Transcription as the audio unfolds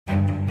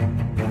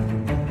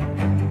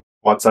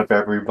What's up,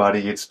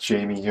 everybody? It's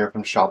Jamie here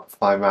from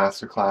Shopify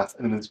Masterclass,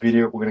 and in this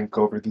video, we're going to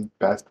go over the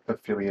best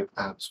affiliate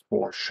apps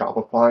for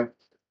Shopify.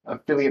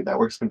 Affiliate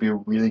networks can be a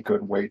really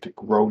good way to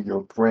grow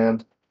your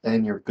brand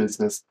and your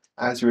business,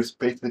 as you're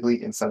basically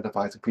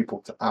incentivizing people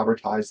to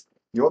advertise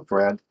your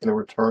brand. In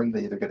return,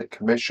 they either get a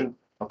commission,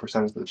 a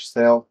percentage of the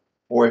sale,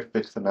 or a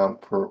fixed amount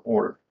per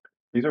order.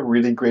 These are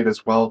really great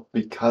as well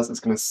because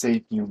it's going to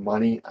save you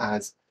money,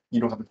 as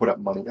you don't have to put up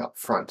money up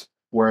front.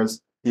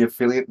 Whereas the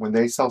affiliate, when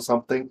they sell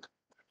something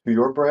to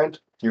your brand,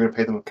 you're going to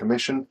pay them a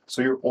commission.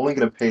 So you're only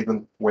going to pay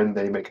them when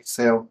they make a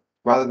sale,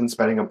 rather than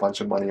spending a bunch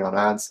of money on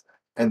ads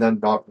and then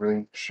not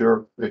really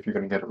sure if you're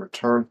going to get a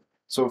return.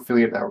 So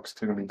affiliate networks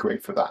are going to be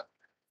great for that.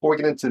 Before we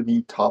get into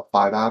the top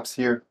 5 apps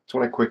here, just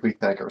want to quickly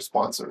thank our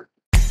sponsor.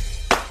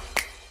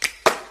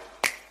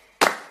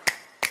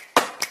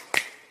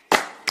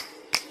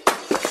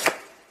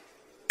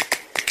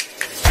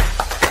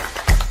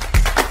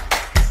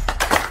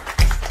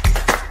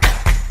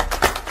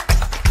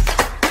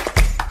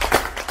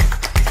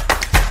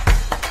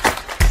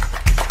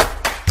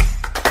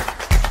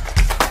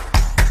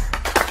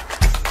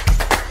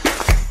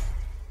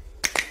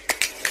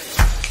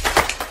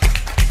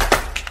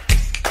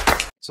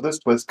 So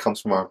this list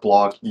comes from our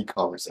blog,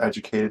 E-commerce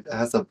Educated. It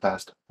has the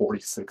best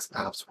 46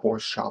 apps for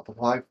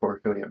Shopify for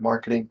affiliate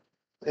marketing.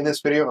 In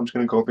this video, I'm just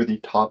going to go over the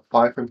top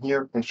 5 from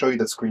here and show you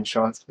the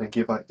screenshots and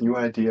give you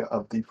an idea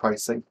of the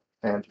pricing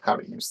and how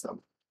to use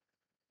them.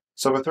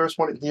 So the first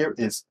one here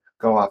is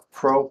GoOff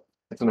Pro.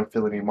 It's an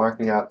affiliate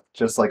marketing app,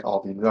 just like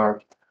all these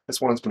are. This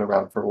one has been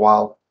around for a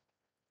while.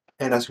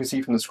 And as you can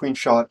see from the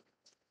screenshot,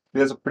 it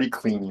has a pretty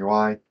clean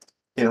UI.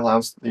 It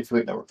allows the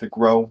affiliate network to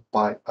grow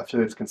by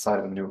affiliates can sign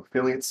on new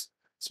affiliates.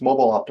 It's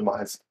mobile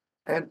optimized,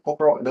 and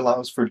overall it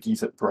allows for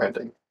decent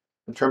branding.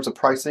 In terms of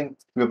pricing,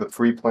 we have a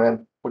free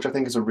plan, which I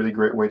think is a really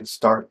great way to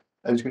start,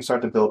 as you can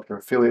start to build your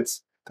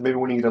affiliates. Then maybe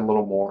when you get a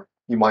little more,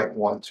 you might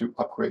want to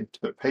upgrade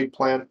to the paid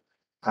plan,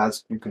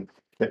 as you can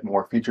get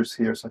more features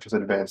here, such as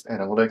advanced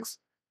analytics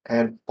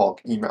and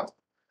bulk email.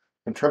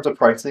 In terms of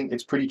pricing,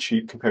 it's pretty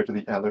cheap compared to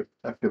the other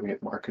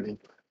affiliate marketing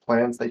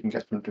plans that you can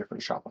get from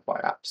different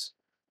Shopify apps.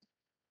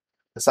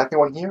 The second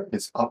one here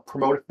is Up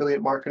Promote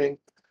Affiliate Marketing.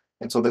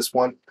 And so this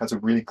one has a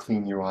really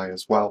clean UI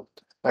as well,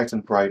 nice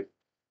and bright. It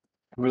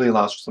really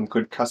allows for some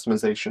good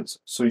customizations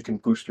so you can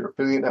boost your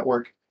affiliate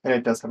network, and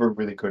it does have a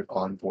really good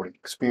onboarding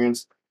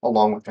experience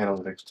along with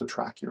analytics to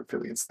track your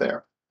affiliates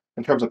there.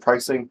 In terms of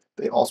pricing,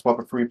 they also have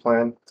a free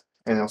plan,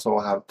 and they also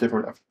have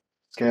different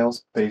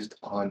scales based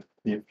on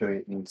the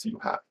affiliate needs you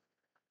have.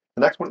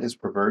 The next one is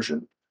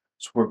Perversion.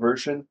 So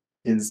Perversion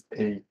is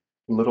a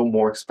little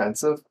more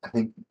expensive. I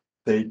think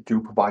they do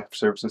provide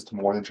services to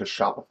more than just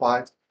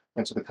Shopify,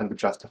 and so they kind of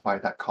justify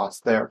that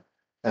cost there.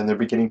 And their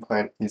beginning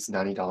plan is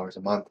 $90 a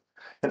month.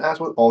 And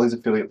as with all these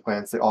affiliate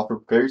plans, they offer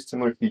very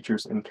similar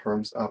features in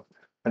terms of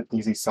an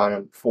easy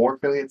sign-on for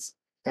affiliates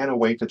and a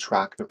way to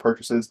track the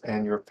purchases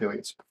and your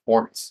affiliates'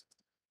 performance.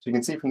 So you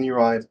can see from the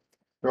UI,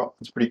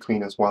 it's pretty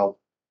clean as well,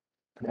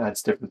 and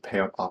adds different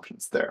payout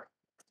options there.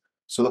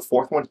 So the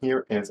fourth one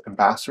here is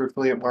Ambassador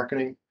Affiliate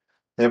Marketing.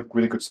 They have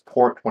really good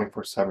support,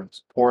 24/7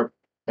 support,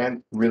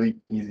 and really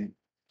easy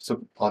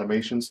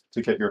automations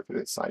to get your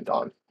affiliates signed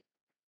on.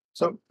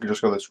 So you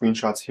just go to the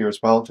screenshots here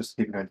as well, just to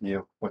give you an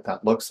idea what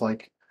that looks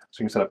like.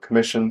 So you can set up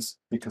commissions,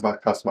 you can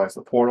customize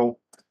the portal,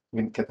 you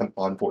can get them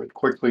onboarded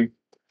quickly.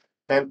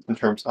 And in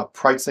terms of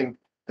pricing,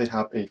 they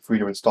have a free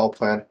to install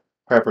plan.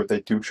 However,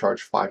 they do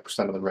charge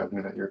 5% of the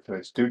revenue that your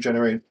affiliates do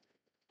generate.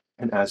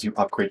 And as you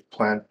upgrade the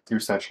plan, you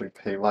essentially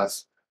pay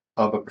less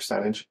of a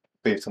percentage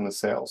based on the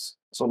sales.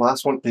 So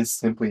last one is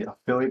Simply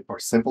Affiliate or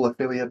Simple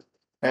Affiliate.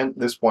 And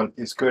this one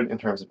is good in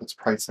terms of its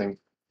pricing.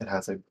 It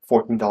has a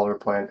 $14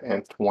 plan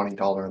and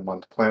 $20 a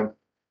month plan.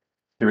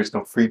 There is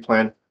no free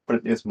plan, but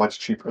it is much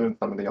cheaper than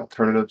some of the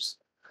alternatives.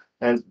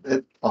 And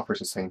it offers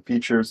the same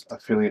features: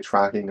 affiliate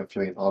tracking,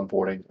 affiliate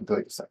onboarding,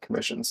 ability to set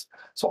commissions.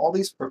 So all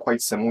these are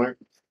quite similar.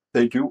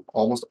 They do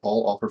almost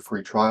all offer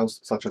free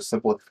trials, such as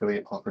Simple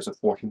Affiliate offers a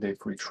 14-day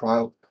free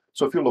trial.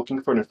 So if you're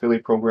looking for an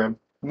affiliate program,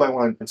 you might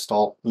want to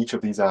install each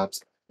of these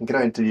apps and get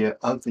an idea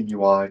of the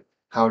UI,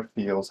 how it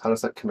feels, how to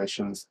set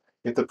commissions,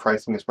 if the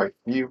pricing is right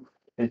for you,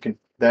 and you can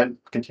then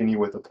continue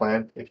with the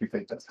plan if you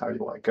think that's how you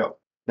want to go.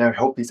 Now, I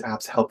hope these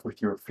apps help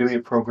with your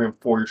affiliate program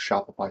for your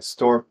Shopify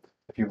store.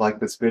 If you like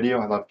this video,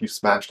 I'd love if you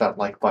smash that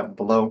like button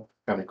below. If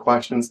you have any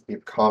questions, leave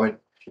a comment.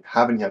 If you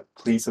haven't yet,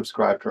 please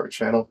subscribe to our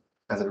channel,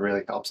 as it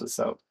really helps us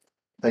out.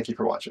 Thank you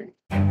for watching.